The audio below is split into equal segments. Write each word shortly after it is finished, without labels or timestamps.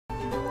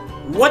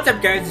What's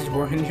up, guys? It's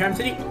Working in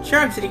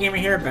Charm City Gamer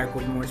here, back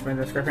with more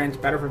SpongeBob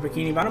SquarePants Battle for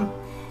Bikini Bottom.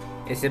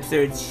 It's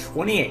episode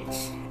 28.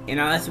 In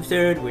our last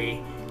episode,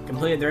 we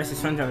completed the rest of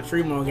SpongeBob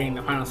 3 more, getting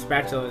the final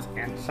spatulas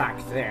and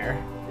socks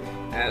there.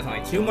 There's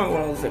only 2 more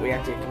worlds that we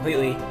have to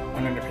completely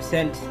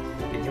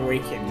 100% before we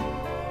can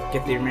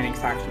get the remaining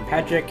socks from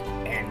Patrick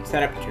and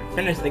set up to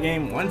finish the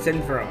game once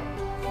and for all.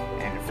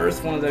 And the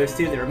first one of those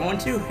 2 that we're going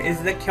to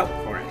is the Kelp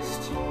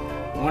Forest.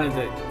 One of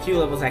the few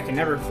levels I can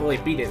never fully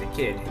beat as a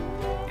kid.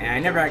 And I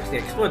never actually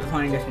explored the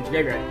Flying Dustman's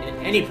Graveyard in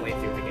any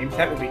playthrough of the game, so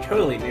that would be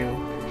totally new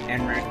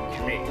and random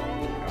to me.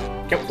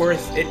 Kelp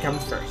Forest, it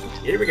comes first.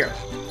 Here we go.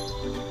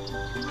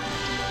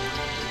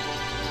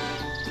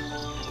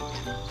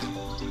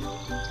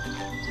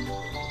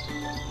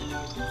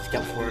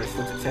 Kelp Forest,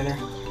 what's it say there?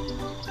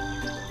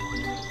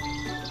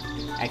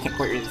 I can't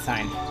quite read the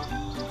sign.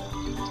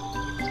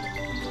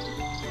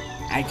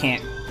 I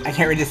can't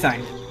read the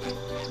sign.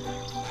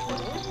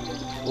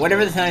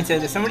 Whatever the sign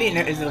says, if somebody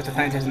knows what the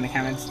sign says in the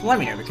comments, let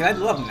me know, because I'd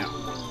love to know.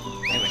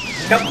 Anyway,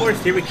 Kelp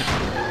Forest, here we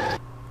come.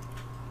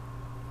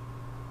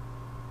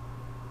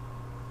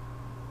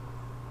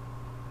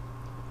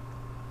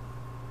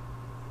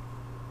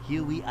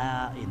 Here we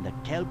are in the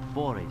Kelp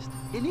Forest,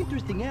 an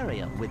interesting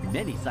area with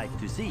many sights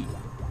to see,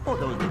 for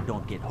those that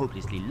don't get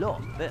hopelessly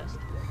lost first.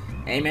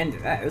 Amen to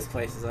that. This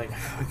place is like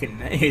fucking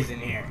nice in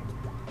here.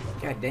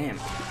 God damn.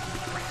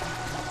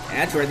 And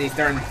that's where these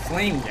darn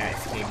flame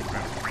guys came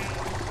from.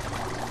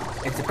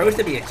 It's supposed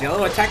to be a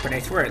jello attack, but I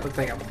swear it looks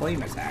like a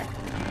flame attack.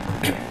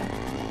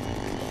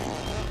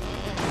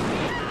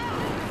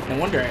 No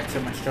wonder I had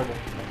so much trouble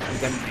with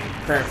them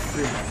craft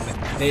through.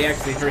 They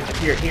actually first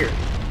appeared here.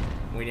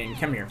 We didn't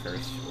come here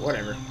first.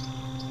 Whatever.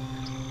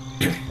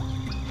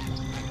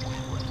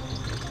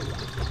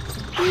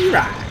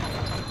 Right.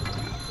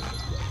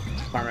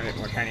 Farm a bit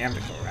more tiny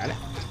avatar at it.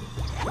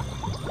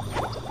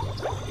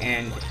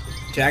 And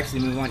to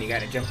actually move on, you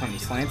gotta jump on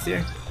these slants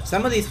here.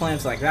 Some of these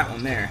slants, like that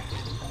one there,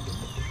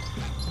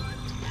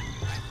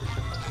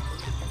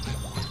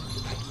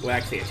 will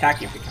actually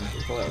attack you if you come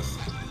too close.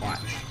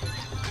 Watch.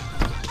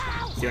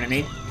 See what I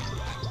mean?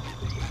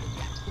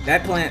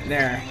 That plant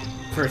there,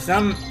 for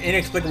some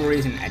inexplicable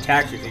reason,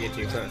 attacks you if you get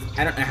too close.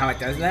 I don't know how it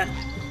does that,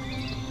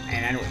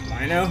 and I don't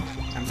want to know.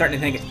 I'm starting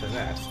to think it's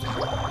possessed.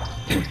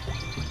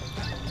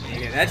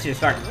 Yeah, that's just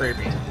fucking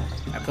creepy.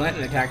 A plant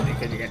and attack you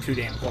because you got too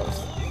damn close.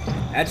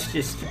 That's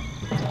just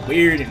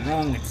weird and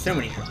wrong in so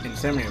many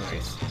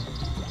ways.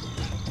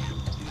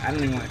 I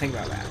don't even want to think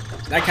about that.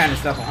 That kind of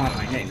stuff will haunt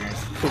my nightmares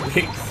for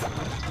weeks.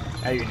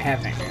 I don't even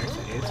have nightmares,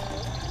 that is.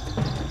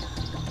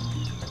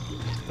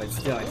 But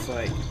still, it's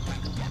like,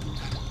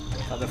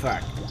 what the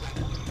fuck?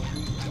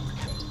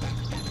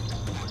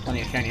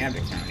 Plenty of shiny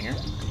objects around here.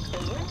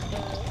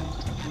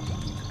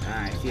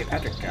 Ah, I see a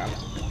Patrick job.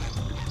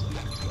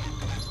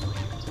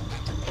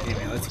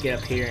 Anyway, let's get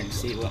up here and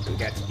see what we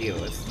got to deal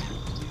with.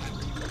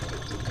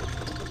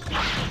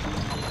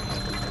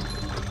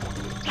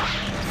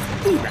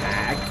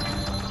 Back.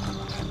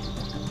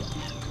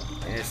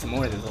 And there's some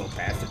more of those little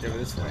bastards over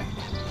this way.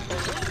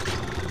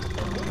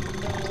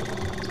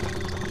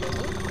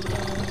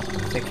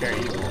 Take care of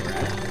you,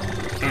 alright?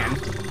 I can.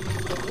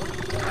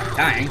 I'm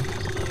dying.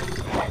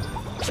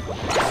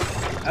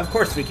 Of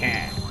course we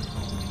can.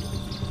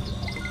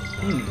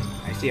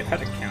 I see a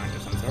Patrick challenge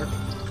of some sort.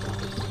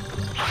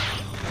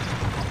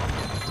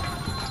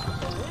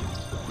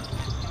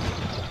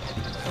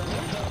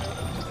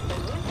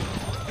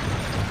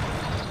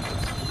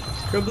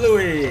 Go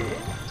Bluey!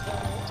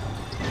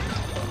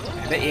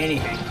 I bet you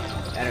anything,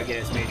 that'll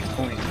get us major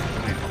points.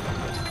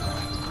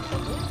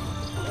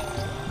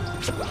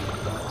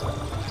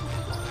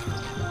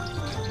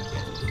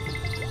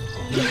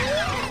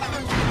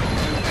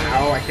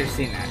 Oh, I should have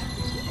seen that.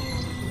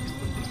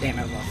 Damn,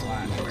 I lost a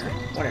lot everywhere.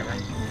 Whatever.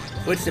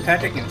 Switch to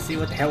Patrick and see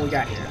what the hell we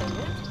got here.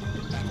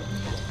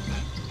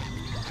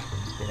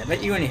 I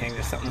bet you anything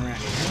there's something around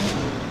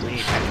here. We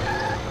need Patrick.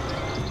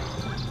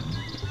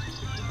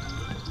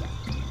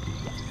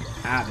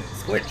 Ah, there's a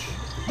switch.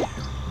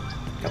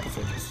 Couple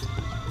switches.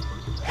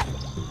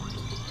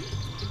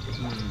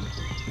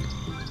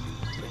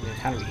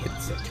 How do we hit the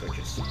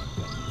switches?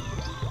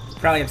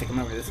 Probably have to come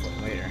over this way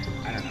later.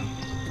 I don't know.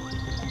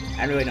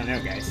 I really don't know,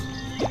 guys.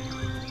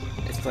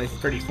 This place is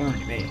pretty foreign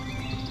to me.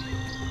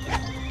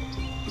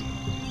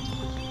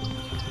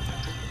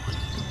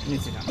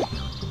 Needs to come.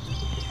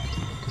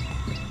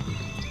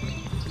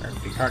 Or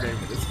if we cart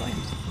over this way.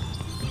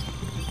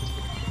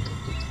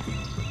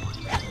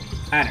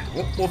 I don't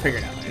know. We'll figure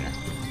it out later.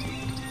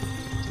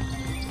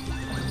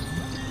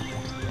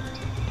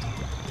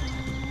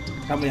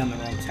 Probably on the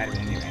wrong side of it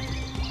anyway.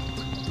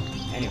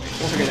 Anyway,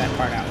 we'll figure that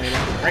part out later.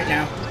 Right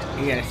now,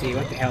 you gotta see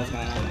what the hell's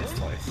going on in this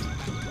place.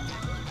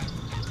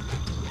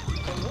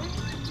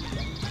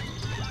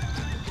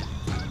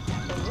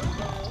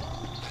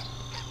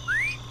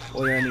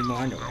 Or do I need more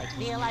underwear? I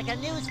feel like a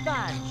new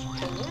sponge.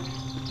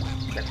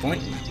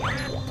 Checkpoint.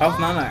 Puff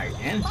Mama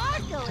again?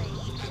 Sparkly.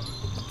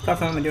 What's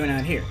Puff Mama doing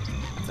out here?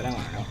 That's what I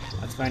want to know.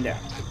 Let's find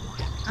out.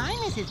 Hi,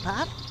 Mrs.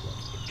 Puff.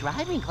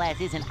 Driving class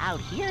isn't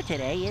out here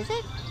today, is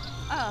it?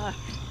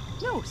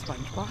 No,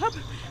 SpongeBob.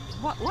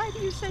 Why do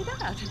you say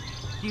that?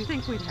 Do you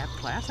think we'd have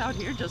class out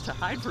here just to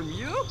hide from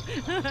you?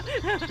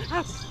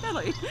 How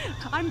silly.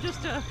 I'm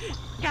just,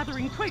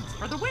 gathering twigs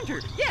for the winter.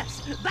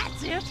 Yes,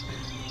 that's it.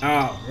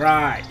 Oh,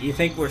 right. You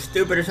think we're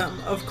stupid or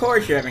something? Of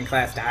course you're having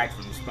class to hide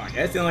from Sponge.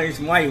 That's the only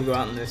reason why you go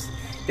out in this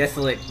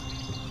desolate,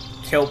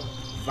 kelp,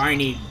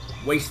 viney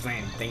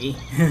wasteland thingy.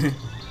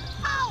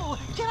 Oh,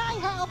 can I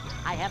help?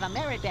 I have a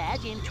merit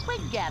badge in twig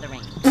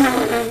gathering.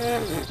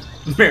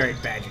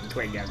 Merit badge in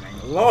twig gathering.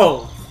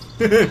 Lol.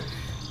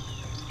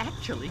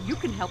 Actually, you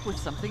can help with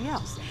something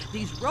else.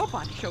 These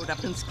robots showed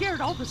up and scared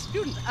all the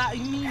students,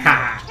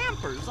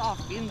 campers off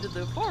into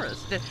the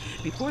forest.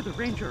 Before the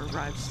ranger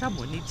arrives,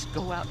 someone needs to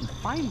go out and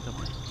find them.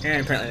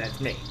 And apparently that's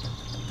me.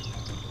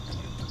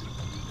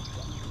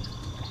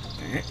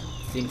 Alright,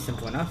 seems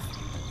simple enough.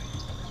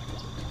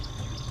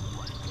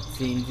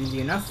 Seems easy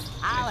enough.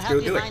 I'll Let's help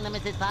go you do find it.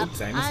 them, Mrs. Puff.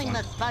 Oops, I missed I'm one.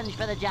 the sponge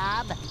for the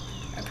job.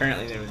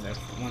 Apparently there was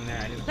one there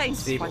I didn't Thanks,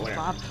 see, but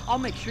whatever. SpongeBob. I'll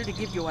make sure to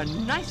give you a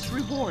nice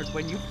reward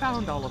when you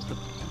found all of them.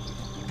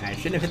 I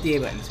shouldn't have hit the A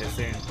button so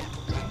soon.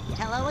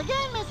 Hello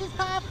again, Mrs.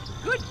 Puff.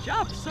 Good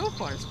job so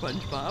far,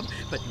 SpongeBob,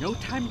 but no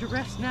time to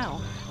rest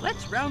now.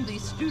 Let's round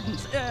these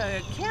students,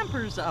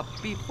 campers up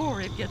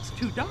before it gets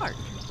too dark.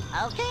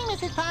 Okay,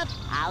 Mrs. Puff.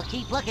 I'll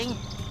keep looking.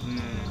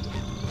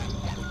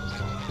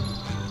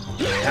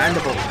 Time to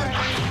bolt.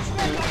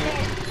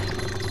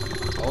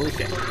 Holy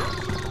shit.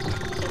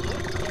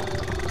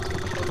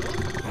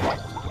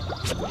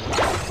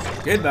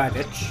 Goodbye,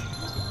 bitch.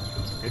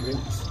 Good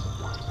riddance.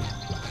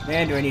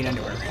 Man, do I need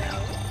underwear right now?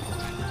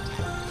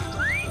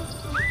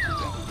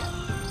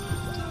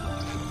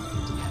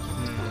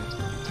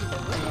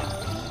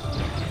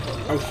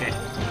 Oh shit.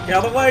 Get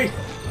out of the way!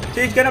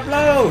 She's gonna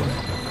blow!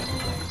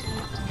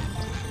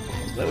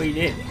 Look what he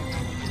did.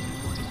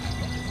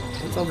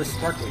 What's all this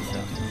sparkly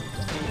stuff?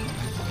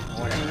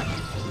 Whatever.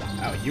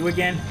 Oh, you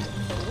again?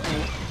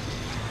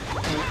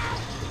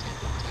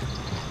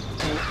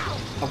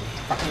 Oh,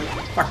 fuck you.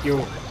 Fuck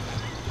you.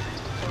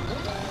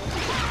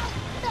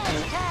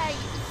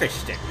 Fish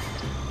sticks.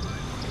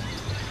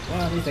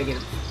 Well, at least I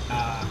get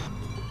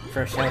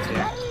fresh health here.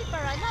 Ready for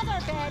another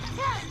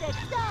fantastic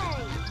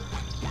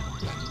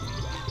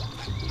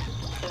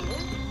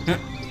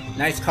day.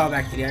 Nice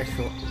callback to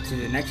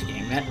the next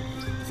game.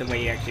 That's the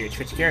way you actually would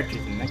switch characters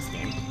in the next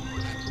game,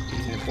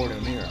 using the Porto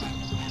Miro.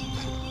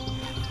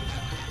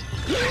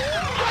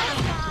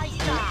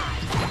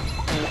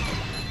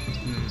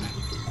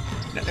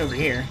 Nothing over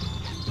here.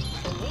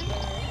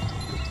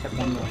 Except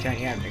one little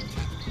shiny object.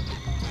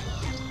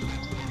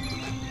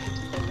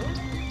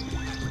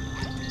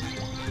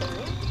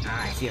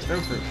 Ah, I see a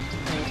throw fruit.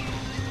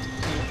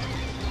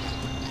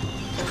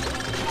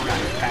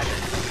 Got it, pattern.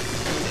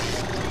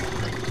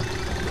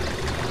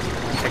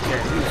 I'll take care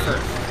of you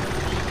first.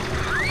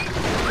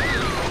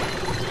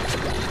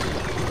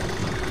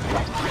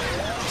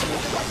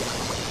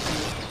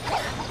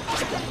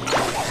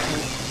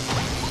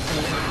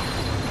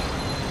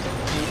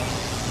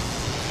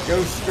 Go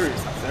screw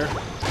yourself, sir.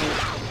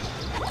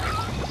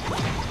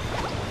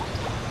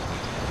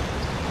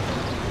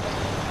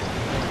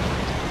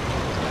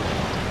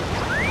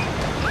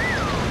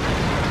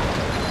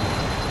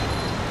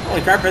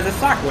 Holy crap, there's a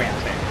sock way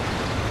out there.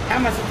 How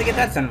am I supposed to get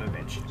that son of a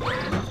bitch?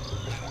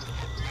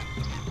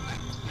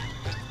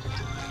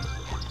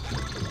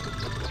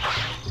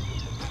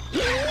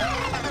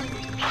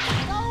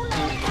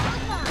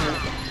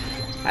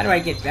 How do I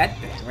get that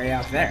thing way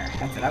out there?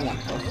 That's what I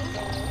want to know.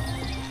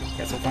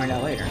 Guess we'll find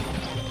out later.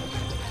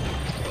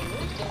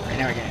 Right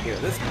now we're gonna deal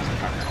with this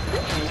motherfucker.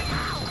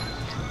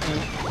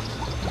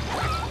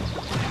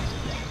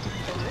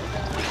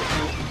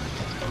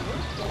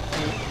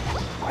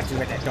 Watch you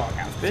with that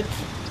doghouse, bitch.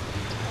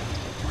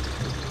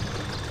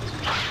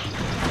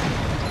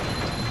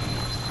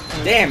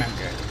 Damn, I'm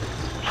good.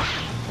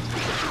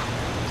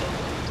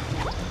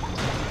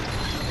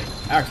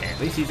 Okay, at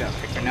least he's up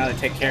picture. Now to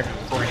take care of him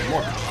before any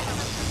more.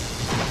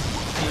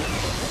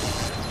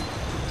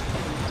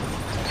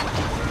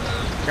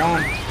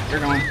 Going.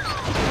 You're going.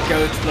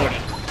 Go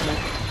exploding.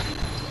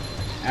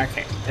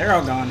 Okay, they're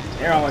all gone.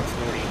 They're all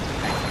exploding.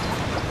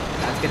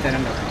 Let's get that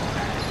underwear.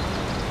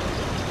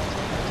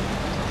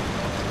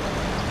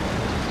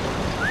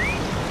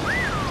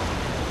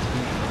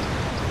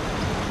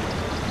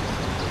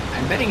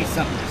 I'm betting it's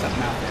something. There's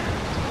something out there.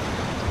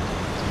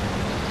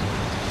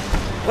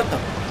 What the?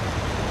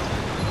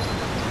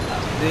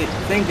 The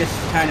thing just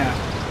kind of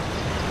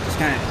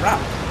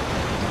dropped.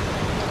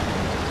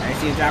 I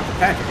see a drop for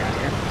Patrick out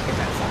here. Get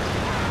that sock.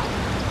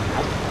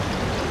 Nope.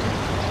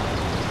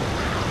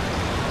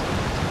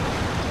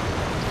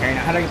 Okay,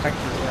 now how do I get back to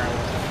where I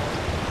was?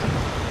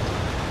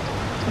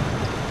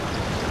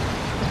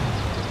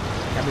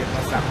 Gotta be a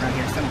bus stop around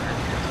here somewhere.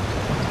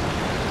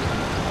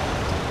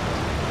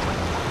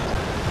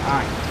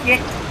 Ah,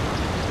 shit!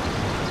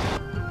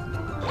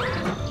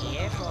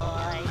 Here,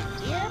 boy.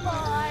 Here,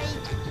 boy.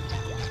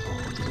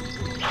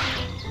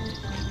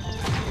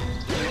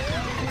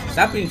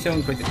 Stop being so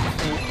inquisitive.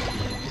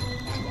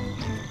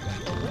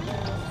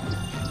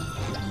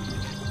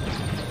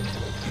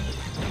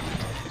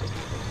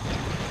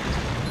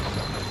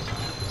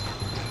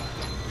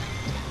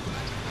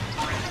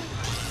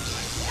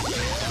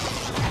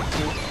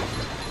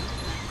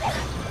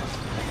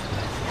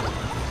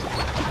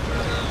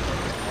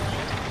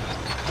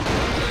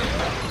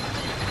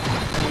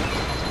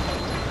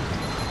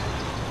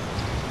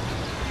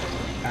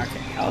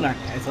 Hold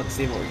on, guys. Let's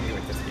see what we can do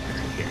with this guy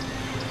right here.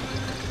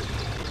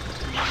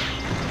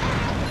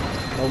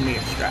 Low me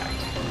a strike.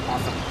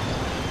 Awesome.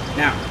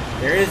 Now,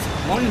 there is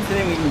one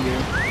thing we can do to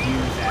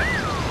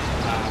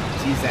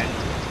use that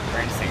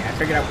branch thing. I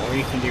figured out what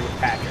we can do with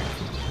Patrick.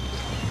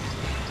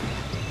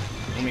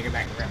 Let me go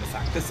back and grab the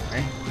sock this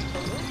way.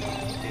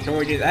 Before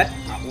we do that,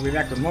 we'll be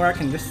back with more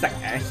in just a sec,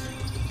 guys.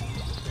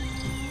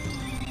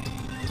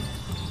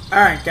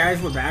 Alright,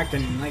 guys, we're back,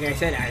 and like I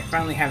said, I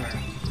finally have an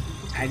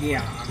idea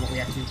on what we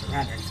have to do for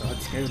Patrick. So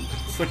let's go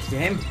switch to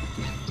him,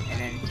 and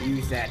then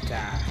use that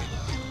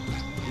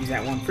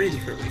one freezer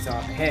fruit we saw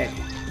up ahead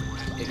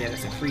to get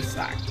us a free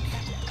stock.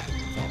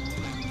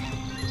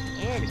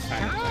 It's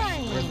time.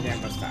 Where's the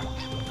damn bus stop?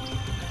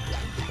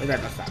 Where's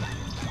that bus stop?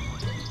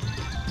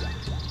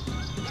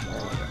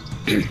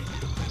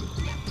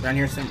 Around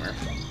here somewhere.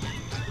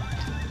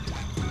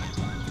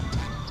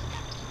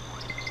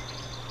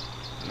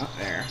 Not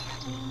there.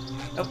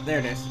 Oh, there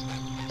it is.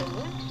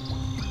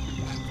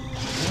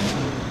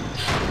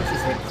 Let's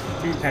just wait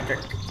through Patrick.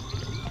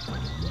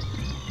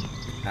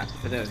 Not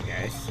for those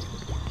guys.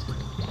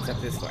 It's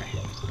up this way.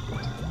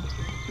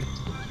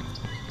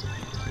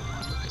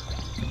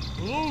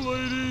 Hello,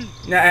 lady.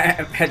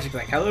 Nah, Patrick's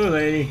like, hello,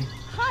 lady.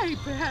 Hi,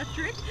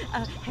 Patrick.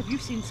 Have you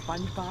seen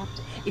SpongeBob?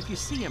 If you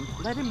see him,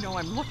 let him know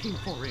I'm looking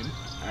for him.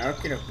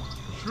 Okay.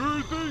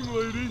 Sure thing,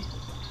 lady.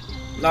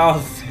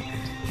 Lol.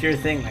 Sure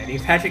thing, lady.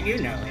 Patrick, you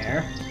know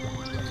her.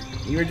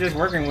 You were just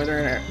working with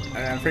her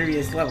on a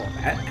previous level,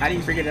 Pat. How do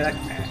you forget it that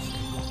fast?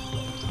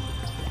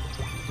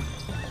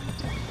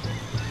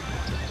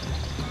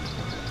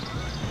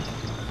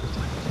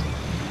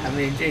 How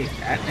many J's,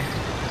 Pat?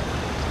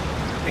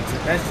 Makes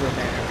it best with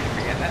that. I'm gonna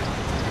forget that.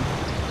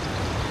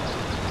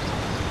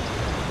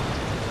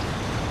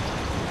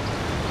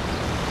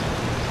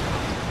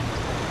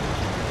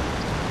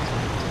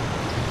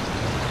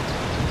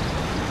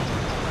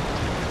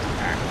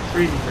 Alright,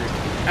 freezing fruit.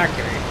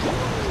 Activate.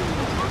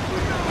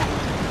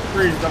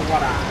 Freeze the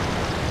water.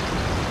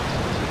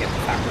 Get the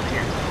top over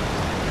here.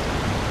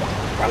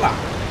 Voila!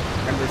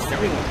 Number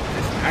 71.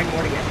 There's 9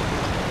 more to get.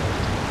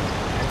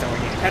 That's all we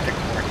need Patrick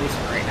for, at least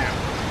for right now.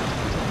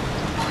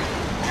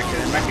 Actually,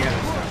 there might be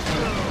other stuff.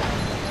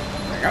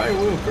 Like, I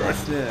will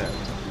cross the...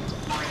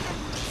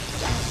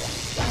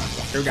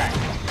 True guy.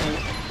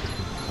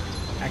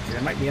 Actually,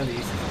 there might be other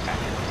uses of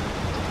Patrick.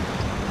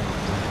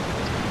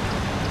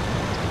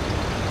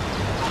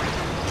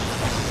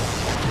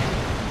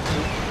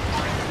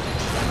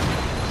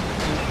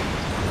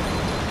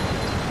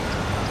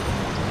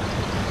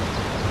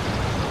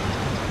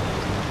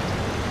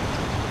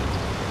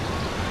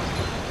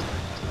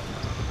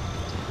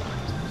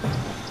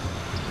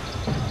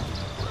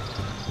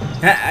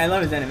 I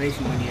love his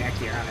animation when you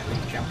actually are on it,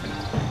 like jumping.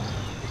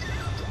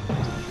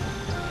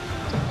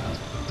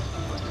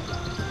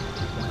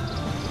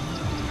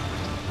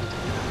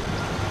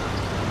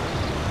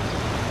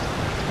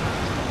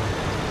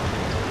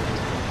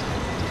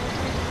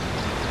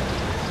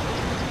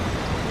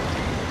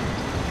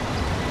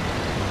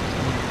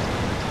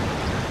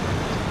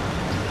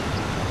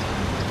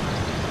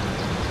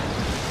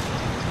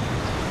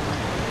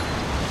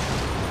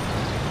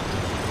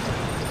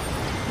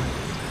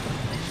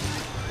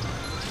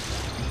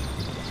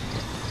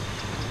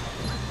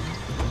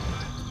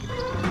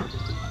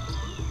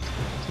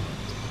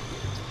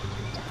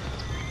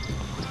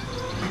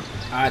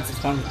 It's a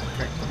SpongeBob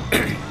trick.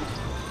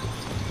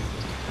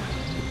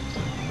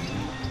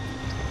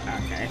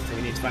 Okay, so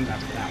we need SpongeBob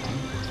for that one.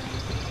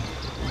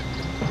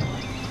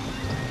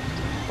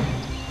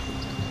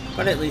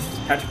 But at least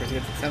Patrick was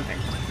good for something.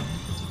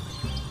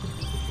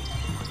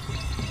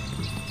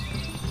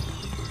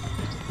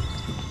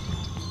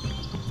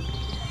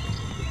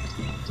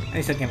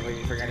 I still can't believe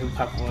you forgot who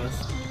Pup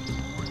was.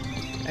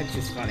 That's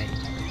just funny.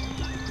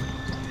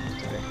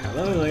 Like,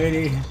 hello,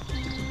 lady. How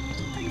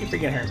can you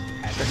forget her,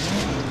 Patrick?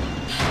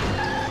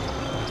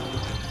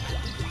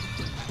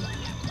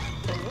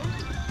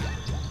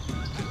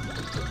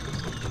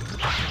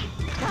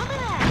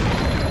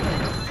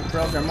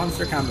 Girls are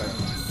monster combos.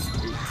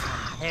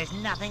 There's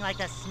nothing like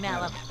the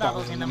smell of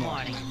bubbles in the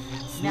morning.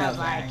 Smells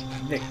like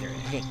victory.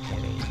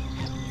 Victory.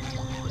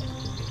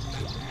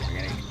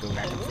 We're gonna go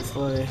back up this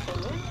way.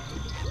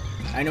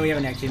 I know we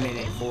haven't actually made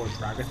any forward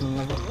progress in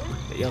the level,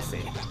 but you'll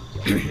see.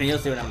 You'll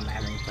see what I'm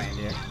having planned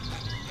here.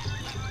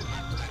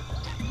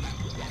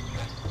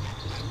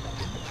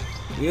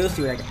 You'll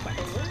see what I can plan.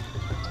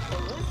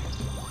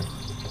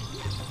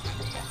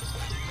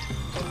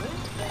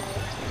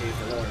 Use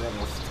the lower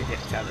levels to get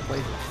to other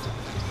places.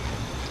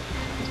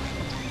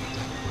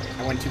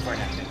 I went too far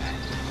down, didn't I?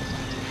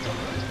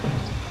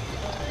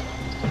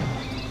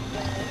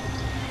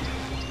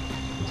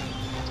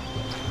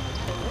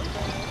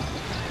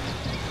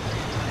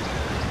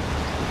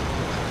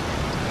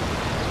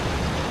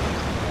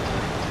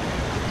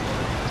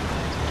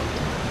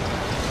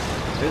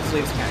 This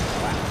leaves kind of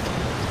collapsed.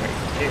 Wait,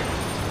 here.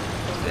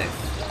 What's this?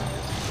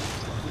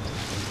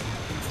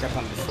 Step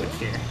on the switch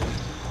here.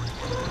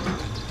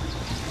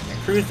 The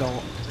cruise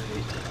ult.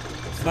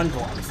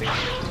 SpongeBob obviously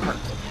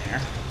parked in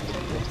there.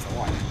 It's a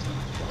water.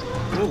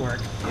 will work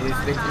is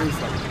victory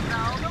song.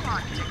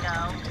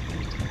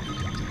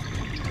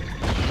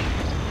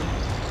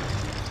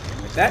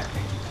 With that,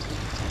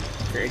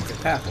 creates a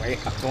pathway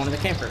up to one of the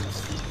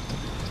campers.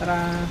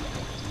 Ta-da!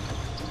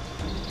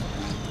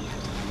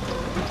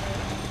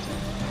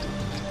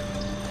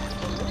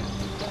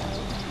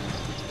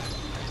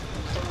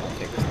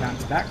 Take this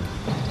bounce back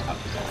up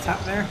to the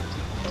top there.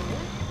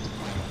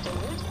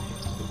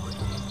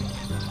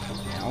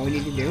 Now all we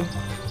need to do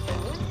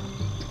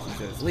is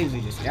those leaves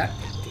we just got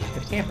to get to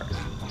the camper.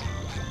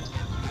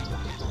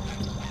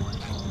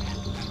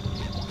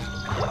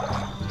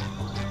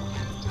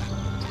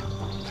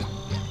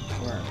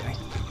 Where are they?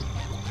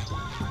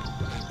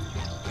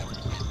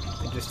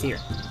 They're just here.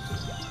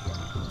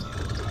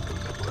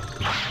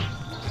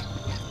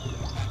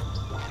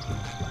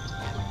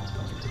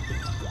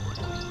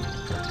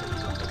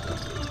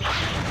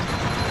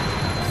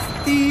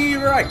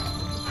 Right.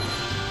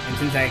 And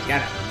since I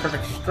got a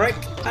perfect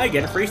strike, I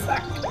get a free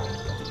stack.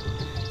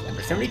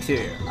 Number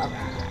 72. Alright.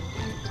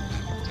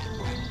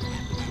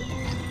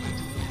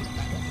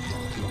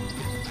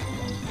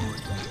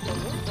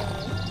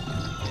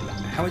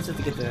 How is it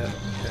to get those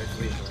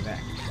leaves over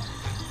there?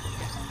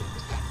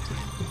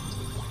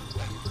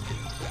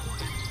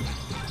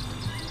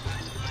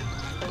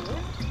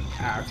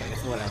 Ah, okay,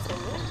 that's what I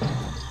thought.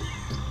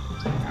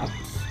 Out.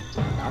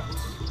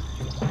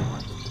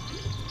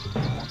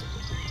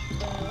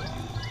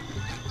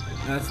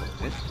 No, that's a little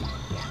bit.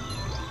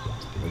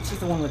 Which is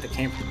the one with the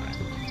camper on it?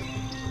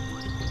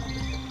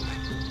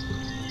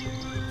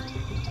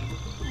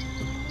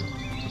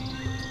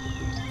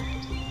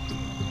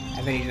 I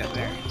bet he's up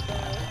there.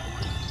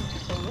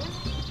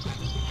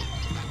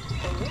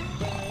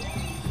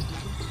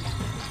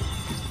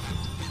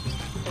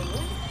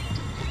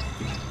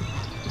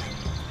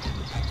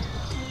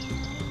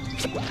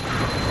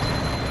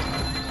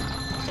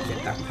 Get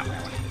that not what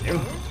I wanted to do.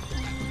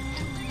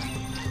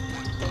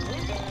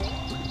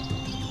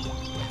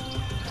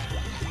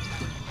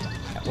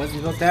 Wasn't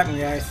supposed to happen,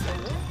 guys.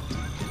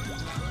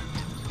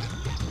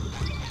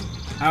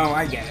 Oh,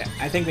 I get it.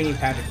 I think we need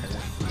Patrick for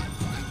this.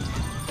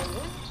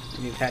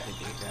 We need Patrick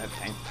to use that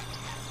thing.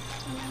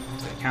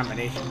 It's a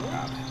combination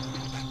job.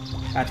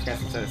 Patrick has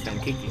to set a stone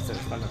kiki so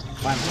it's fun to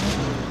climb.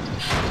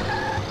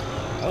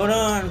 Hold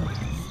on!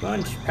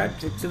 Sponge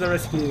Patrick to the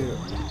rescue!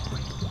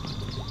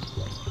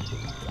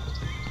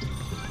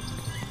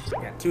 We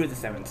got 2 of the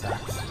 7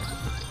 stocks.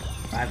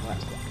 5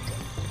 left.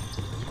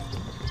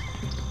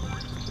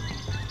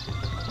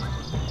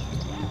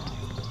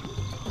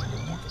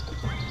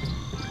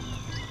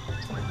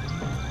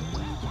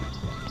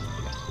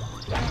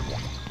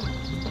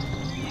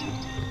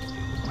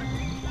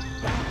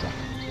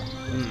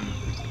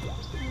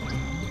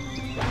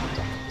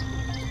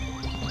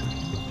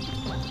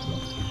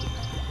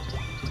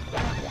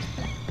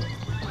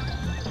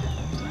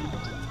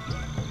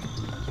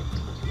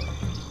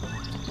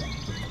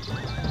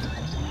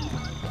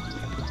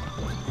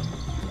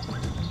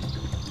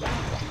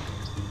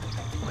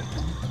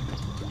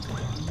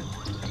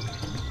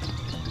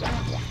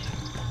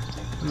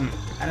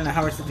 I don't know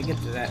how we're supposed to get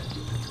to that.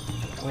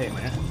 Wait a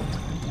minute.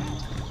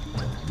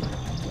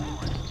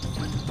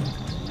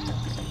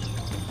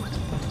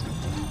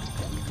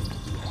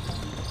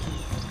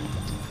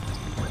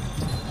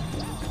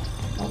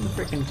 On the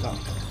freaking phone.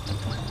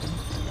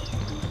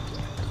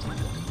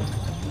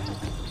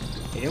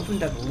 It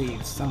opened up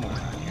leaves somewhere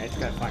around here. I just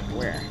gotta find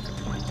where.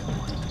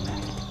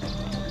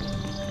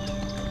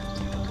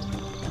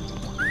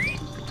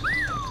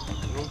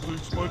 I don't think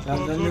SpongeBob's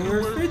Down the underwear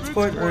newer fits fits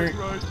quite quite right.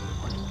 right.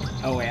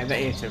 Oh wait, I bet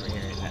it's over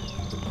here, isn't it?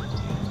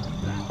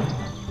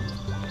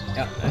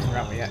 Yep, that's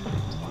probably it.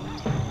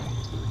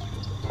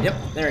 Yep,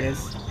 there it is.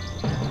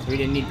 So we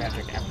didn't need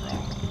Patrick after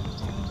all.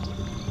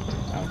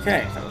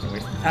 Okay, so that was a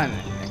waste of time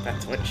then. Make that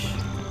switch.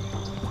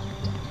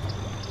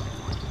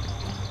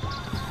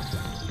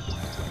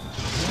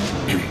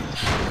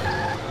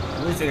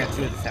 At least I got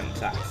 2 of the 7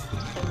 socks.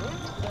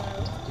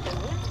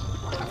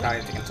 I'll probably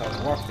have to consult a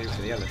walkthrough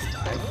for the other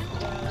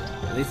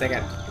 5. At least I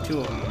got 2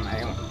 of them on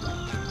my own.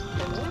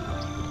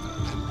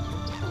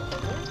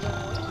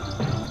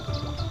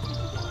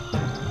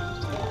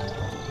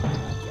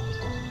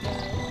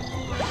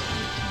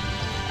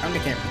 I'm the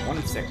camper, 1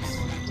 of 6.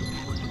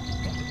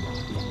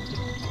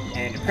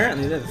 And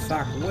apparently there's a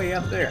sock way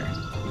up there.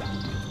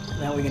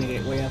 How are we gonna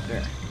get way up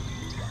there?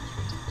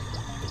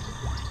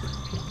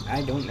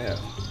 I don't know.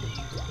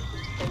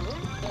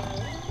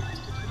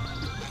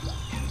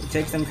 It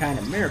takes some kind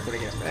of miracle to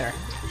get up there.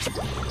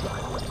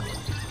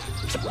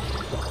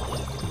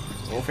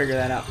 We'll figure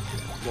that out a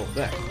little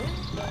bit.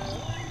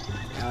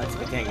 Now let's see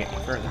if we can't get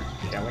any further,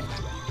 shall we?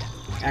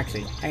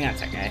 Actually, hang on a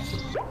sec, guys.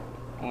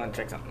 I want to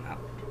check something out.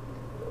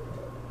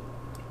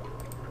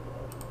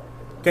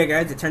 Okay,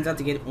 guys, it turns out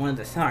to get one of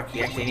the socks,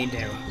 you actually need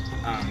to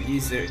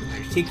use the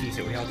tikis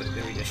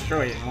that we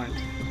destroyed in one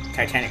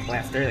Titanic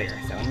blast earlier.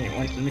 So let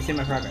me see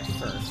my progress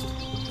first.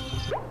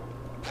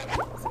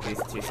 So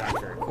these 2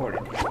 socks are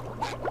recorded.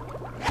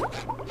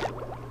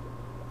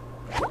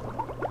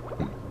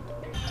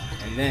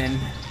 And then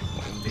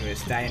what we'll do is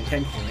just die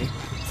intentionally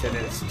so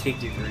that it's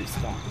take you to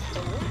respawn.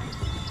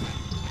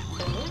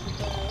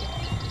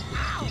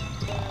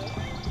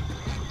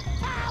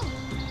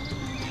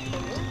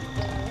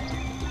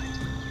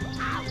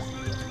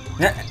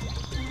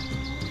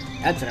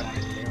 That's what I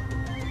wanted to do.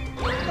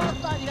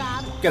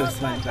 Go,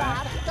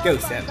 SpongeBob. Go,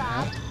 Seth.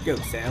 Go,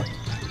 Seth.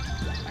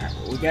 Alright,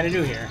 what we gotta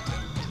do here,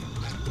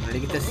 in order to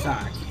get this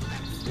Sonic,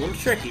 it's a little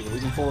tricky, but we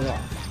can pull it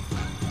off.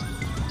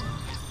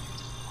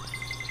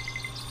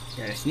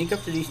 You gotta sneak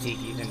up to these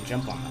Tikis and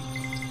jump on them.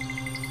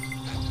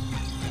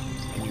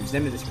 And use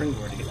them as a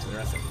springboard to get to the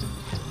rest of them.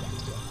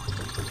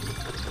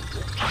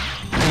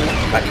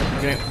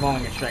 But doing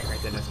falling a strike right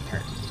there doesn't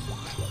hurt.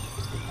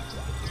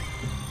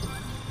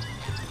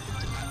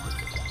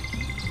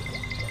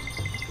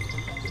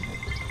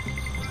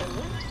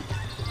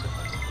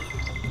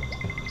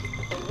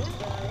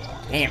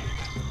 Damn.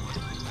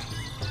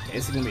 Okay,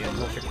 this is gonna be a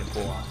little tricky to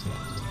pull off.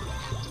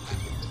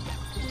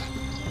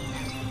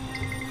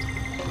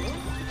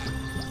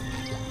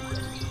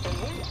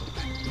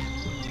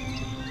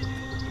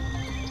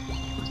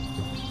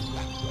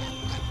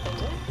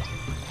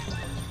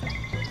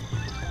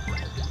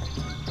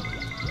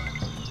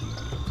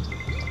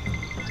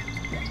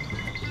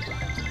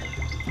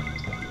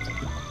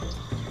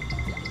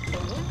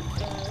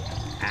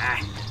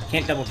 Ah,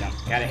 can't double jump.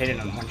 Gotta hit it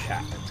on one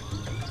shot.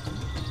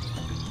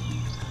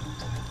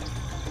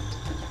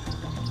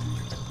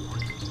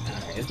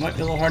 This might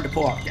be a little hard to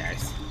pull off,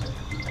 guys.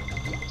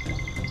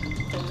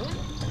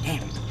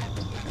 Damn.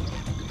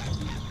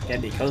 Gotta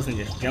be close and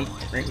just jump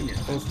right when you're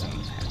close to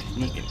them. Have to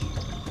sneak it.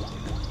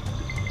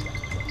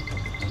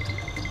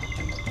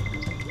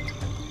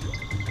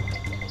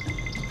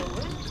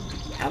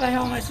 How the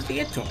hell am I supposed to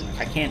get to him if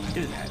I can't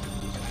do that?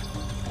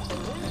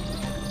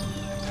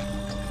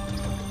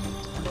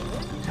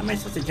 How am I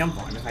supposed to jump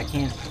on him if I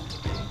can't?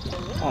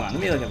 Hold on,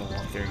 let me look at the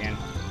walkthrough again.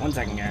 1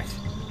 second, guys.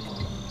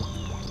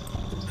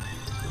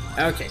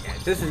 Okay,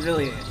 guys, this is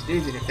really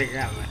easy to figure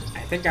out, but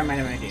I think I might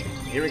have an idea.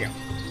 Here we go.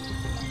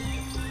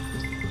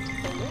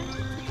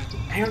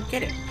 I don't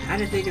get it. How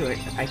did they do it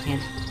if I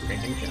can't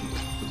freaking jump?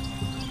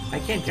 If I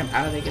can't jump,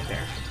 how do they get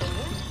there?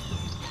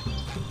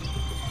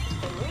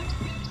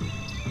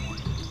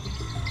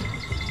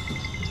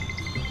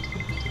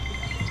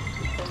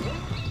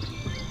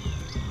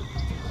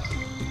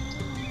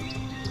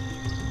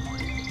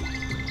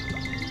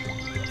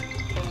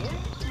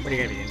 What are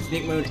you gonna be in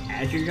sneak mode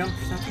as you jump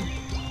or something?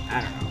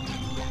 I don't know.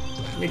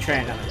 Let me try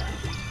another route.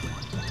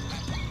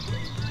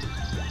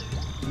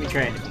 Let me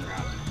try a different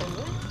route.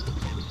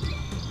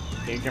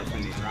 Can you jump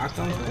from these rocks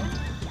onto it?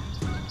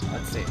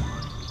 Let's see.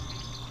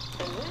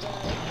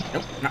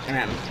 Nope, not gonna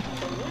happen.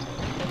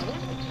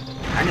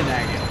 How did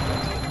that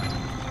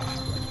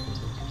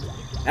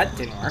go? That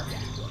didn't work.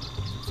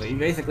 So you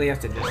basically have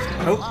to just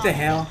hope the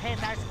hell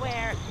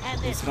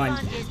the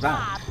sponge is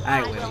Bob.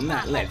 I will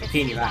not let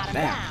Bikini Bob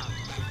down.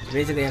 You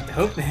basically have to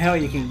hope the hell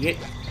you can get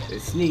the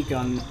sneak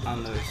on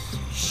those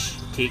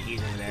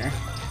tikis over there.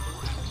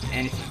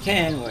 And if you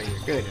can, well, you're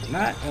good. If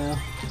not, well,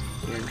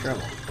 you're in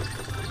trouble.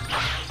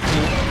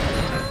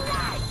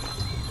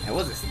 That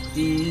was a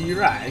steep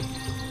ride,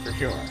 for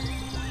sure.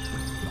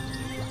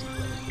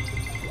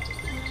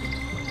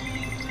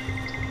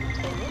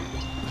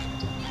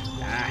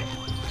 Alright.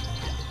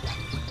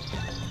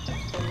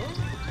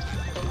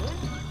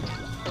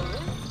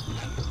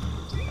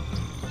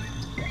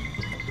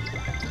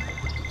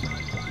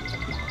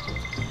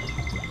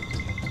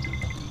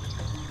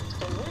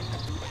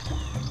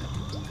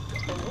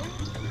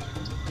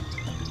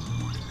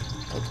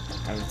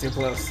 That was too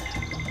close.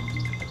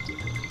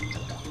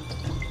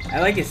 I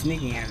like his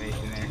sneaking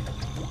animation there.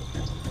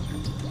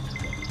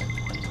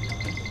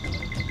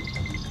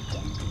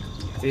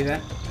 See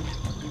that?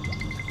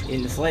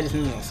 In the slightest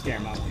movement will scare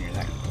him off when you're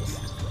that close.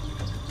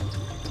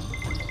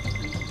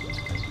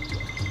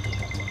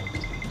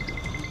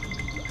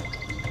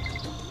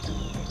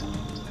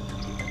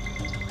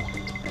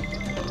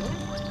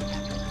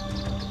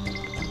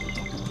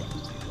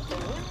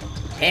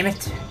 Damn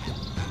it!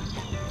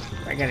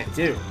 What I gotta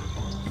do?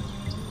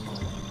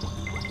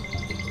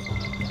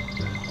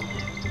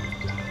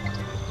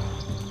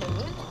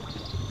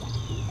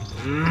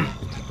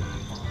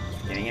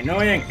 Getting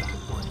annoying.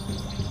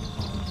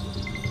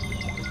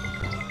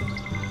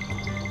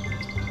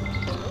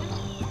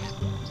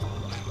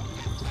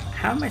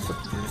 How am I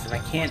supposed to do this if I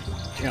can't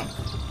jump?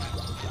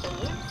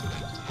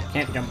 I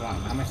can't jump on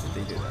him. How am I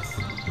supposed to do this?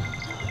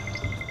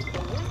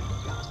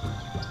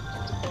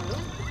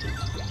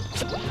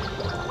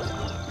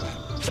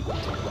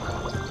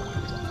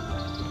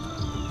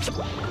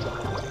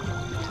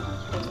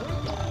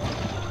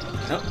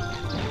 Nope.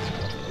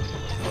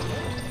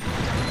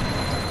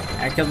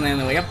 I killed him on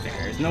the way up there.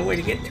 There's no way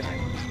to get to it.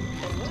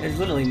 There's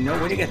literally no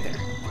way to get there.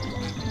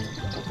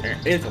 There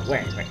is a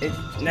way, but it's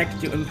next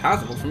to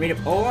impossible for me to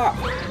pull off.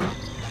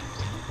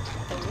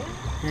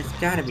 There's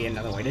gotta be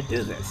another way to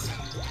do this.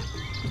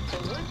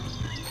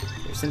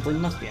 There simply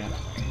must be another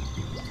way.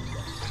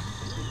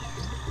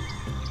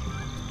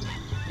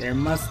 There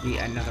must be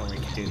another way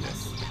to do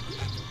this.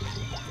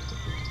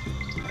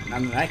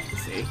 None that I can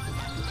see.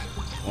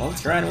 Well,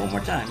 let's try it one more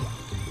time.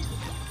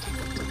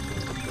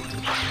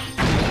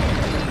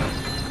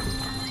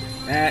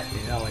 That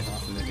is always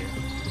awesome to do.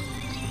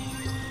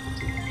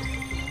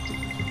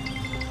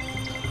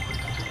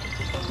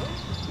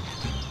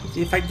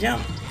 See, if I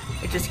jump,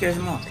 it just scares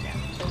them off again.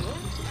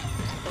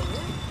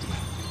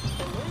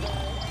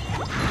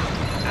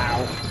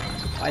 Ow.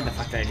 Why the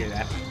fuck did I do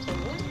that?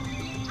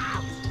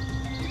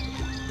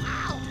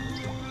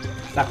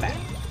 Stop that.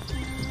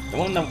 The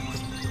one that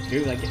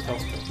do like it's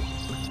supposed to.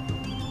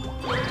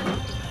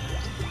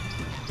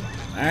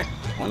 Alright,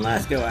 one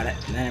last go at it,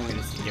 and then I'm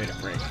gonna just give it a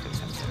break for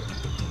this episode.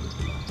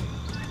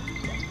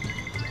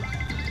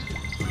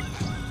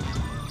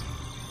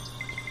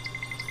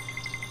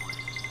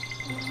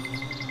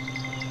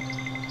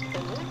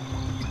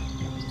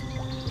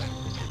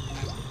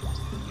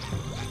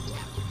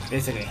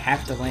 Basically,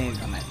 have to land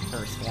on that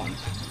first one,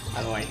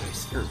 otherwise you're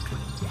screwed.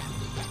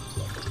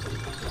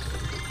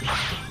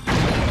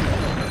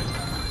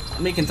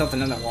 Let me consult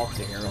another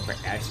walkthrough here real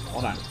quick, guys.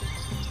 Hold on.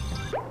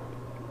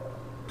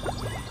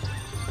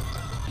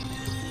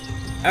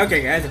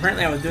 Okay, guys,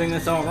 apparently I was doing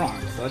this all wrong,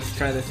 so let's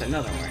try this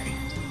another way.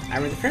 I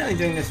was apparently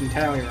doing this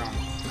entirely wrong,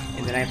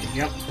 in that I have to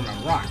jump from a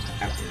rock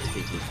out to the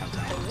peak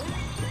somehow.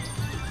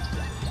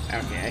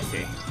 Okay, I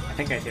see. I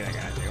think I see what I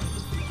gotta do.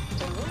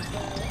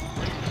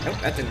 Nope,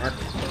 that didn't work.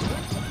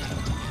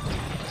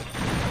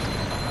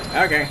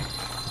 Okay.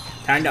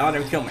 Time to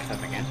auto-kill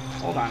myself again.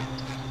 Hold on.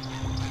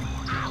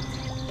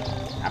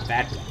 Not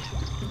bad.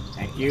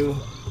 Thank you.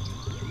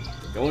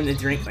 Go in the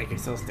drink like you're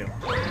supposed to.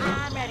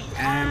 I'm ready.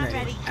 I'm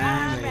ready.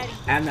 I'm ready.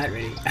 I'm not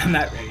ready. I'm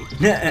not ready.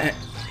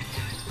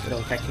 Little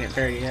affectionate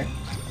fairy here.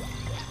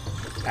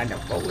 Kind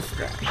of bow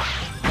strap.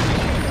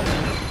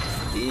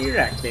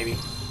 Direct, baby.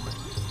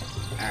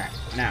 Alright,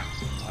 now,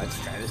 let's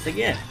try this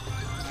again.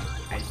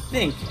 I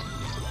think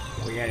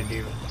what we gotta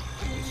do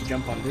is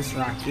jump on this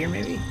rock here,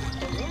 maybe?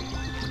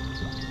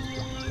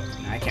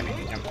 No, I can't make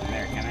a jump from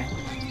there, can I?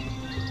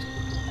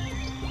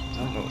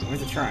 Oh, but where's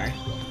the try?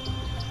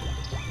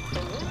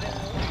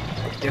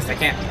 Yes, I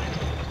can.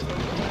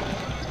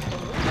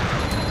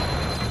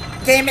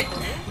 Damn it!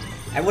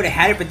 I would have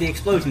had it, but the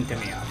explosion threw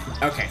me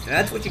off. Okay, so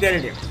that's what you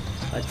gotta do.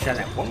 Let's try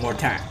that one more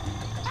time.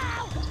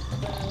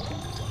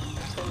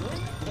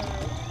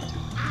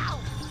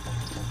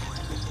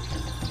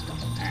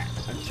 Alright,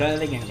 let's try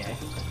that again, guys.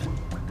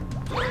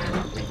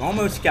 We've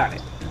almost got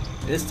it.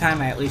 This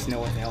time I at least know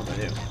what the hell to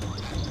do.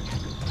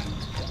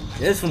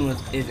 This one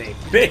is a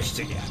bitch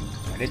to get,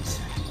 but it's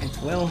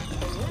well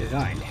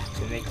designed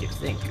to make you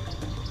think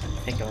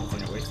of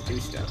alternate ways to do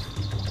stuff.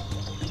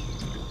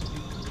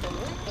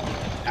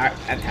 Alright,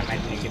 that time I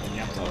didn't get the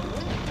jump over.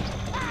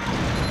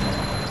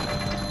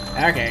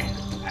 Okay,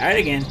 alright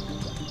again.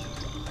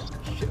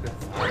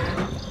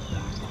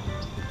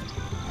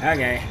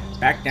 Okay,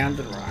 back down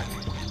to the rock.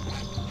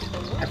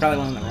 I probably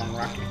went on the wrong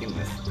rock to begin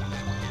with.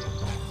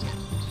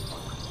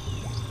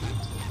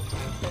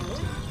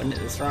 Wasn't it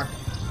this rock?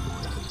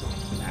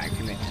 Nah, I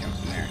couldn't make a jump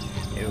from there.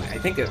 I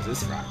think it was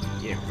this rock.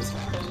 Yeah, it was this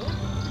rock.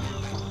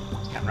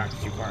 That rock is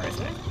too far,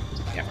 isn't it?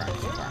 Yeah, rock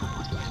is too far.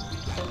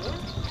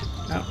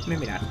 Oh,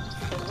 maybe not.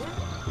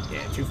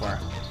 Yeah, too far.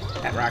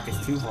 That rock is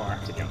too far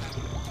to jump.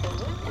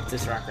 It's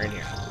this rock right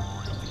here.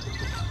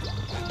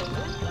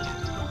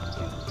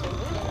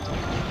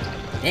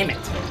 Damn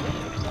it!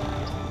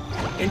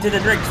 Into the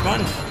drink,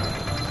 Sponge!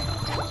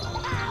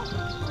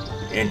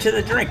 Into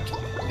the drink!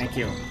 Thank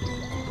you.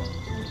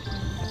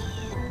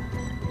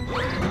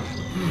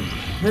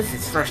 This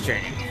is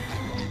frustrating.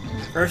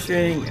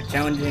 Frustrating, and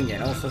challenging,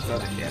 and all sorts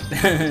of other shit.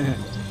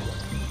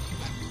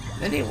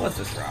 Maybe what's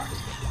this rock?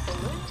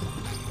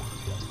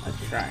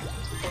 Let's try.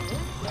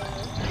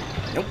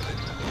 Nope.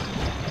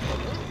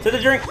 To the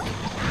drink!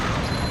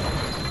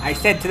 I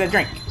said to the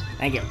drink.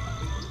 Thank you.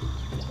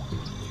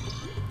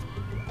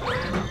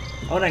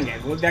 Hold on,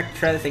 guys. We'll be back to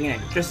try this again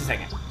in just a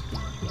second.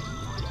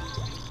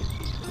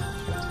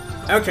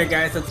 Okay,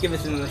 guys. Let's give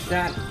this another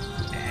shot.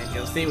 As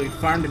you'll see, we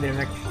farmed a bit of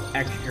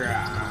extra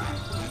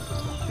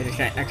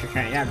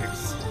shiny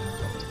objects.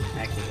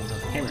 Actually,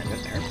 there's a camera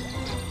right there.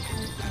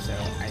 So,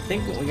 I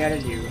think what we gotta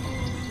do,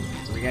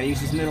 we gotta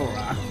use this middle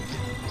rock.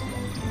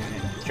 And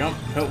then jump,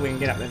 hope we can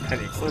get up there and try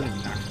the explosion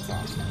and knock this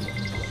off.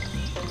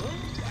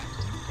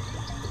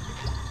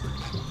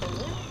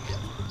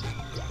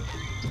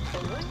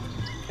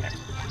 Okay.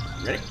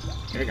 Ready?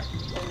 Here we go.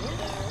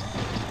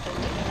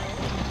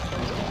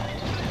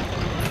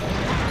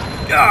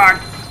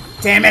 God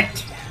damn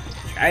it!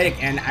 Try it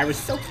again. I was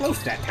so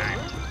close that time.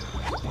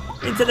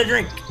 Into the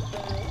drink!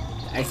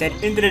 I said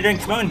into the drink,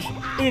 Sponge!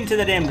 Into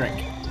the damn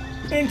drink!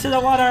 Into the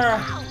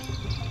water!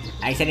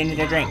 I said into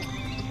the drink!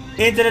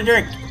 Into the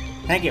drink!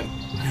 Thank you.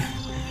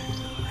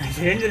 I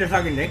said into the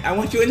fucking drink. I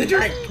want you in the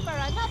drink!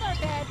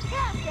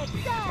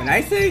 When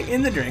I say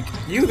in the drink,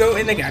 you go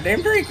in the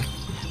goddamn drink!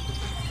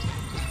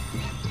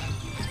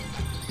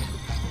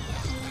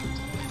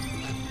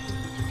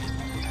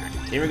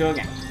 Alright, here we go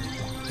again.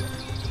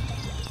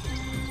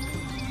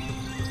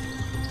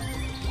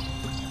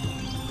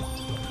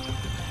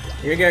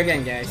 Here we go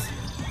again, guys.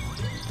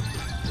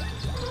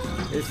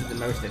 This is the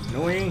most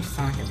annoying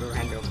sock I've ever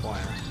had to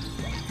acquire.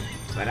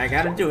 But I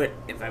gotta do it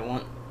if I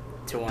want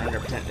to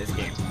 100% this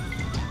game.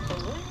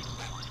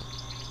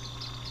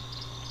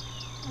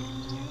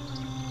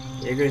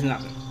 Here goes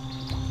nothing.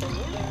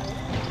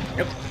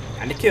 Nope,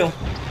 time to kill.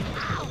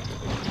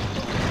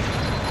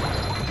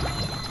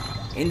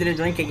 Into the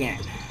drink again.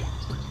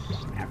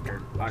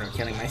 After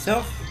auto-killing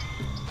myself.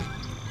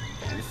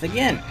 And this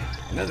again.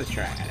 Another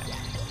try at it.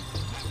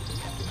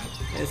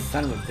 This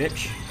son of a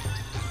bitch.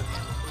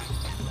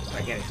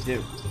 What I gotta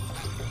do?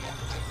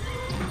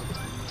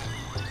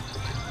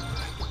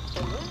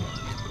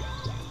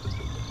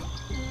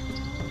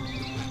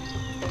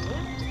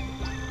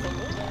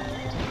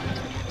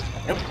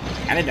 Nope,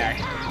 gotta die.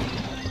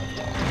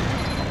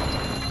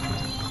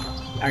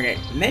 Okay,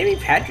 maybe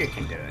Patrick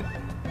can do it.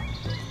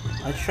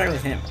 Let's try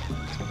with him.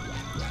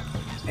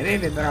 Maybe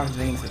I'd be better off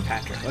doing this with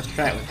Patrick. Let's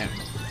try it with him.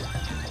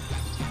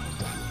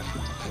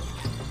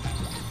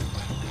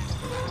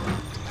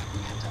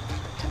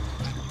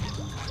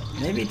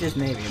 Maybe, just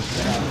maybe, I'm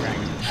better off trying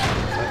with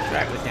Patrick. Let's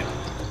try it with him.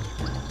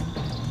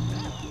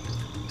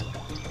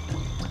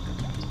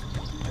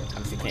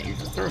 Obviously can't use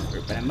the throw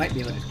through, but I might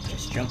be able to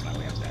just jump my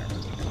way up there.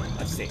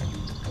 Let's see.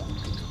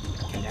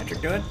 Can Patrick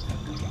do it?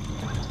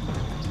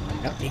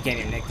 Nope, he can't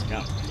even make the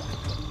jump.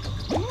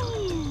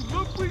 Woo!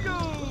 Up we go!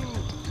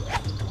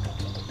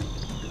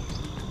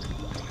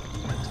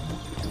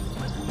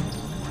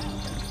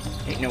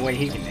 Ain't no way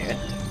he can do it.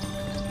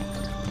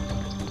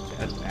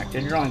 So, back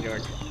to the drawing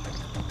board.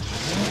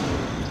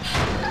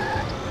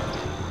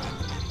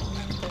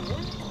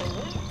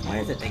 Why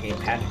is it they gave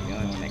Patrick the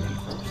only one that can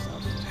throw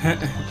stuff?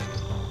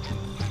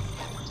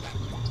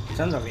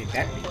 Sounds like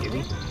that be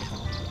Gibby.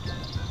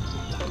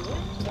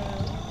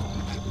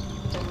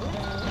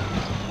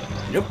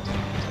 Nope.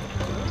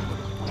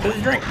 To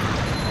the drink.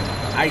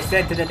 I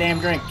said to the damn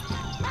drink.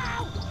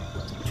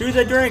 To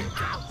the drink.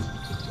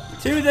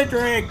 To the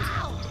drink.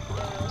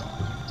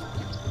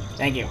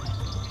 Thank you.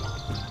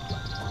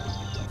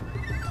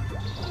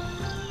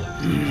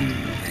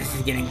 This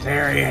is getting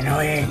very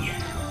annoying.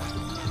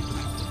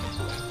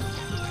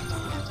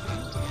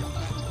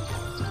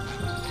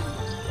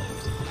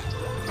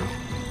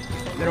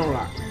 Little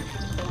rock.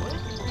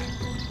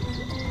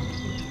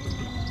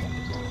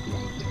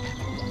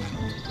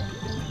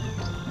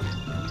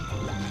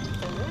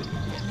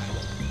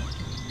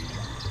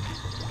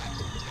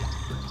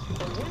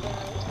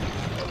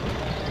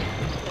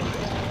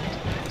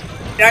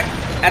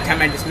 That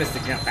time I just missed the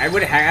jump. I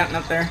would have gotten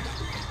up there.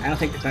 I don't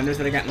think the thunders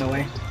would have gotten in the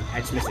way.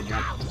 I just missed the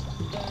jump.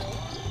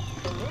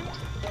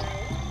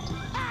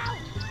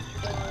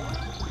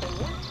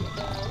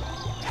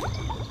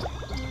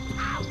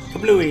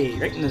 Kablooey,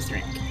 right in this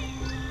drink.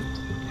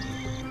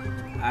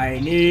 I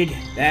need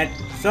that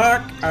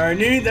sock. I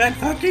need that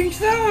fucking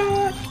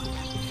sock.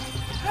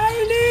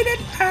 I need it.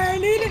 I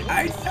need it.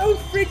 I so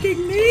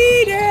freaking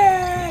need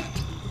it.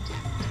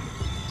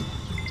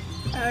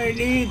 I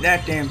need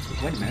that damn.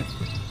 Wait a minute.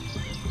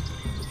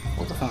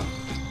 Hold the phone.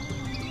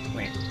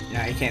 Wait,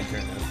 no, you can't throw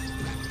those.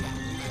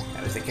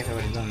 That was the case I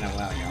would have done that a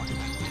while ago.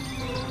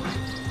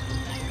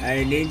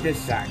 I need this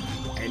sock.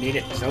 I need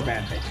it so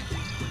badly.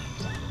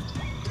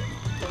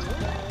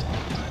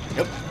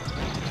 Nope.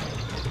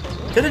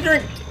 To the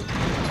drink!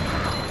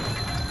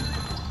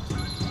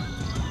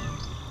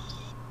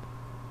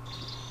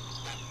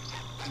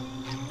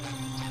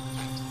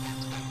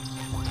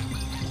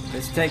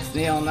 This takes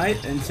me all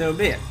night, and so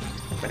be it.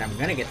 But I'm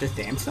gonna get this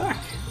damn sock.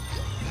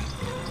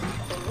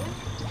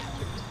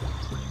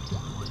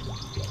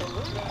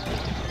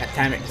 That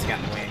time it just got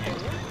in the way again.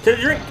 To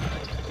the drink!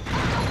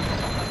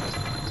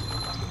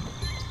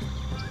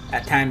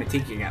 That time the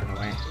tiki got in the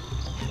way.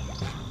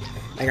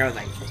 Like I was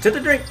like, to the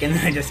drink! And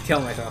then I just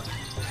killed myself.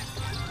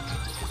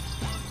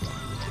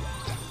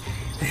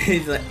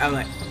 He's like, I'm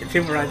like,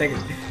 people are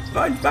thinking,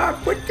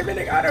 SpongeBob, quit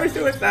committing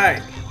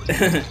auto-suicide!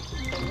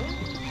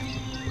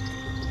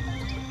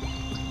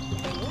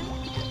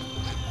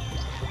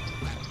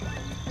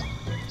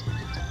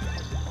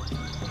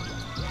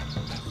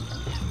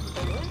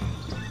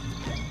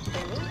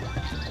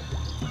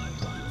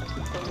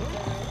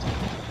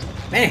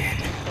 Man,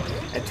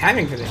 the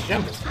timing for this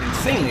jump is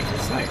insanely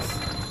precise.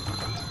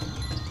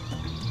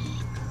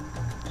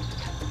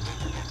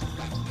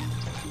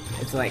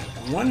 It's like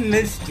one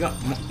miss jump,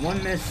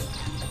 one miss.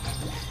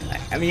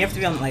 I mean, you have to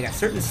be on like a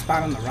certain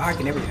spot on the rock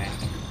and everything.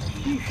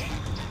 Sheesh.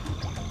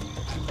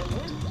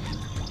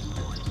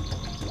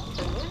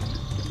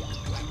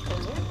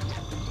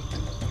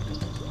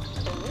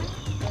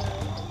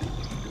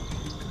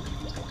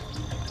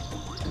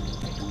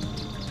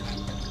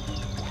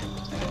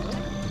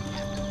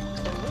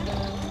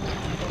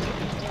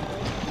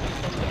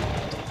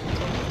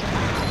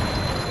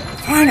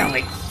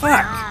 Finally!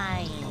 Fuck!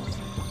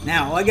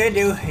 Now, all I gotta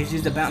do is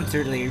use the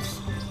bouncer leaves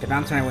to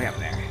bounce my way up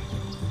there.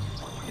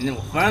 And then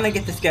we'll finally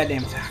get this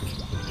goddamn sock.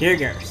 Here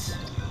goes.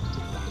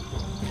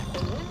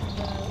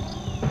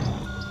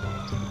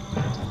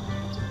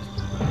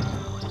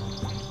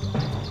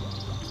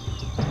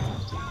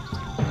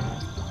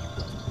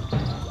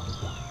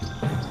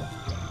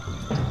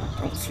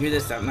 screw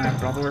this up now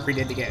after all the work we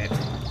did to get it.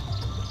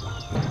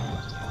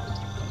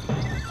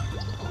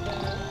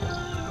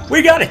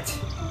 We got it!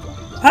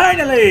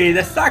 Finally!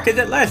 The sock is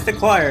at last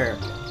acquired!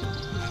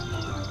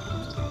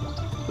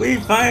 We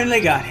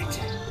finally got it.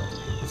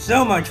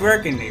 So much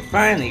work and they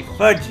finally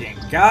fudged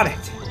and got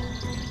it.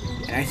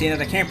 And I see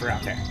another camper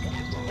out there.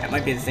 That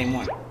might be the same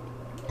one.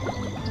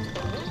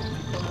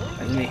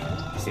 That's me.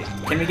 Let's see.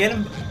 Can we get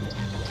him?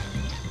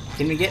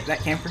 Can we get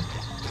that camper?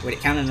 Would it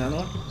count another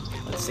one?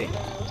 Let's see.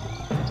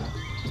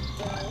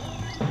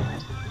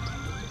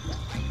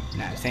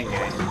 Nah, same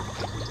guy.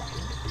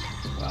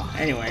 Well,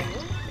 anyway.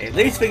 At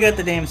least we got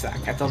the damn sock.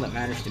 That's all that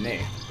matters to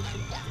me.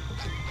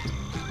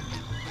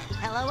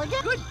 Hello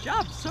again. Good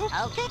job, so.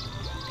 Okay.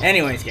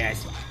 Anyways,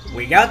 guys.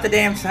 We got the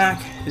damn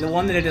sock. The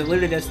one that had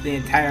eluded us the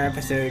entire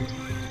episode.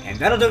 And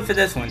that'll do it for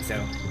this one,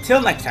 so.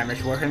 Till next time,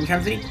 Mr. Walker from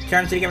Charm City.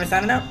 Charm City Gamer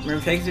signing out. Remember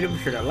to take this video, be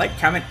sure to like,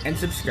 comment, and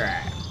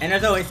subscribe. And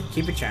as always,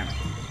 keep it charming.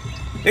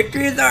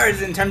 Victory is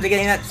ours in terms of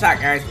getting that sock,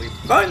 guys. We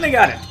finally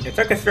got it. It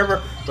took us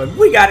forever, but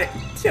we got it.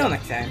 Till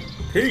next time.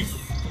 Peace.